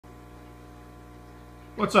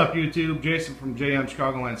What's up, YouTube? Jason from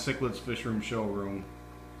Chicagoland Cichlids Fish Room Showroom.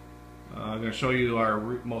 I'm going to show you our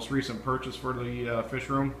most recent purchase for the fish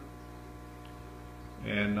room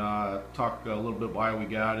and talk a little bit why we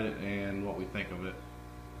got it and what we think of it.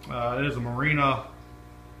 It is a Marina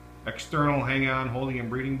external hang-on holding and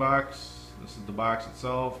breeding box. This is the box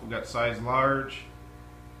itself. We've got size large.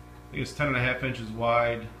 I think it's 10.5 inches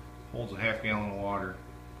wide. Holds a half gallon of water.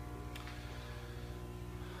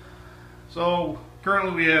 So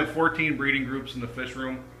currently we have 14 breeding groups in the fish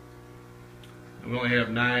room, and we only have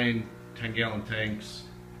 9 10-gallon tanks.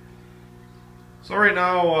 So right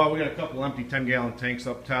now we got a couple empty 10-gallon tanks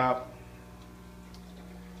up top.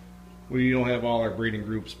 We don't have all our breeding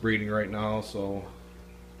groups breeding right now, so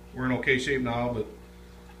we're in okay shape now. But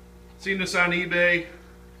seen this on eBay,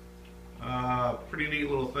 pretty neat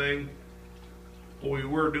little thing. What we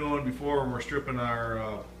were doing before when we're stripping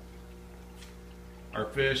our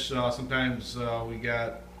fish, sometimes we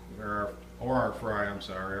got our fry.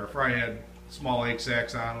 Our fry had small egg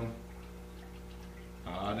sacs on them.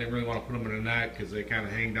 I didn't really want to put them in a net because they kind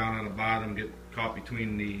of hang down on the bottom, get caught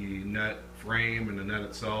between the net frame and the net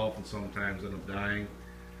itself, and sometimes end up dying.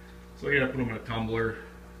 So you got to put them in a tumbler.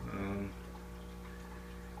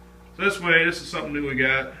 So this way, this is something new we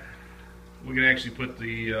got. We can actually put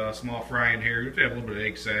the small fry in here. If they have a little bit of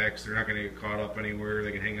egg sacs, they're not going to get caught up anywhere.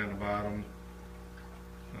 They can hang on the bottom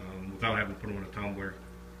without having to put them in a tumbler.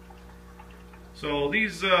 So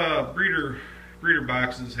these breeder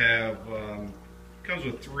boxes have comes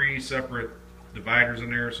with 3 separate dividers in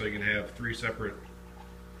there, so you can have 3 separate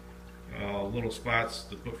little spots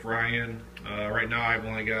to put fry in. Right now I've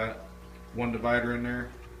only got 1 divider in there,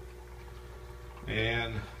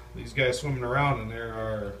 and these guys swimming around in there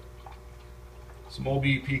are some OB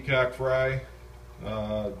peacock fry,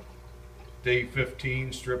 day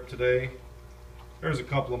 15 stripped today. There's a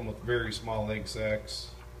couple of them with very small egg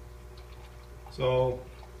sacs. So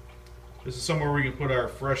this is somewhere we can put our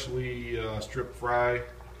freshly stripped fry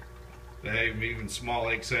that have even small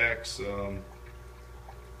egg sacs. Get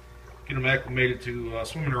them acclimated to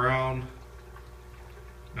swimming around,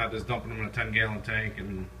 not just dumping them in a 10-gallon tank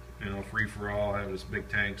and free for all. Have this big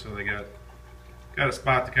tank, so they got a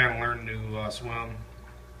spot to kind of learn to swim.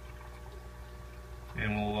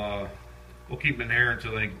 And we'll keep them in here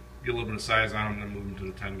until they get a little bit of size on them, and then move them to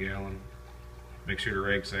the 10-gallon. Make sure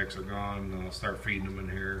their egg sacs are gone. Start feeding them in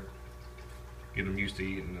here. Get them used to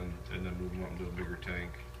eating, and then move them up into a bigger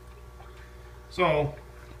tank. So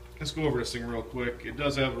let's go over this thing real quick. It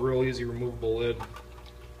does have a real easy removable lid.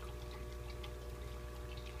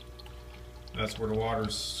 That's where the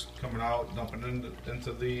water's coming out, dumping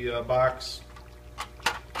into the box.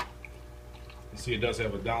 You see it does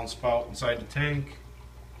have a downspout inside the tank.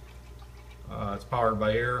 It's powered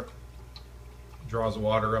by air. Draws the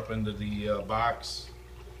water up into the box.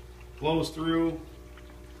 Flows through.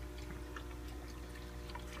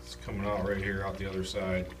 It's coming out right here out the other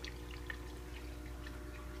side.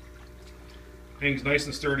 Hangs nice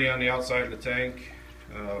and sturdy on the outside of the tank.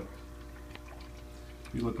 If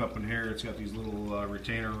you look up in here, it's got these little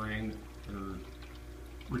retainer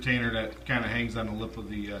that kind of hangs on the lip of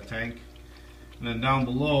the tank. And then down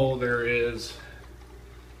below there is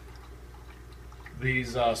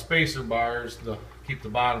these spacer bars to keep the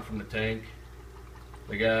bottom from the tank.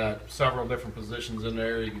 They got several different positions in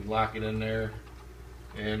there. You can lock it in there.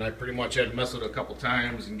 And I pretty much had to mess with it a couple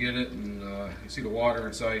times and get it. And you see the water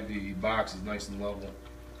inside the box is nice and level,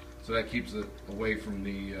 so that keeps it away from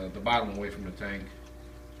the bottom away from the tank.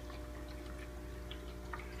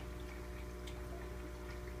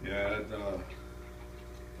 Yeah, the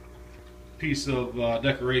piece of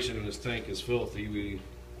decoration in this tank is filthy.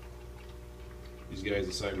 These guys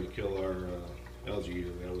decided to kill our algae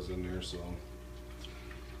eater that was in there. So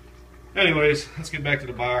anyways, let's get back to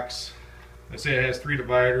the box. I say it has 3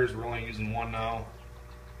 dividers. We're only using 1 now.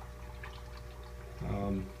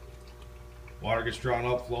 Water gets drawn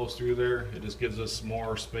up, flows through there. It just gives us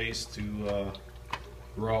more space to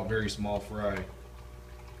grow out very small fry.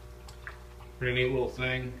 Pretty neat little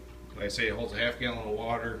thing. Like I say, it holds a half gallon of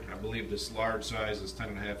water. I believe this large size is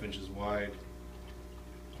 10.5 inches wide.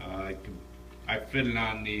 I fit it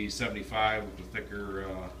on the 75 with the thicker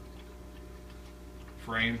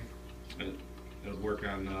frame. It would work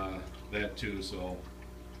on that too, so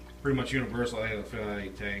pretty much universal. I have to fit on any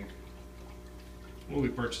tank. We'll be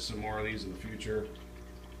purchasing more of these in the future.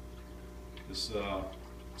 It's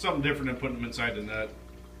something different than putting them inside the net,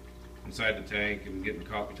 inside the tank, and getting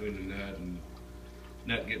caught between the net and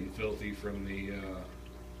net getting filthy from the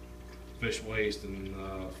fish waste and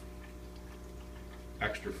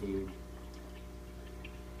extra food.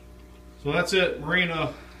 So that's it.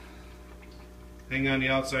 Marina hang on the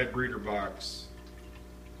outside breeder box.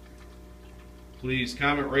 Please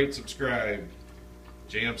comment, rate, subscribe.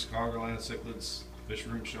 JM Chicagoland Cichlids Fish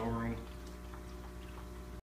Room Showroom.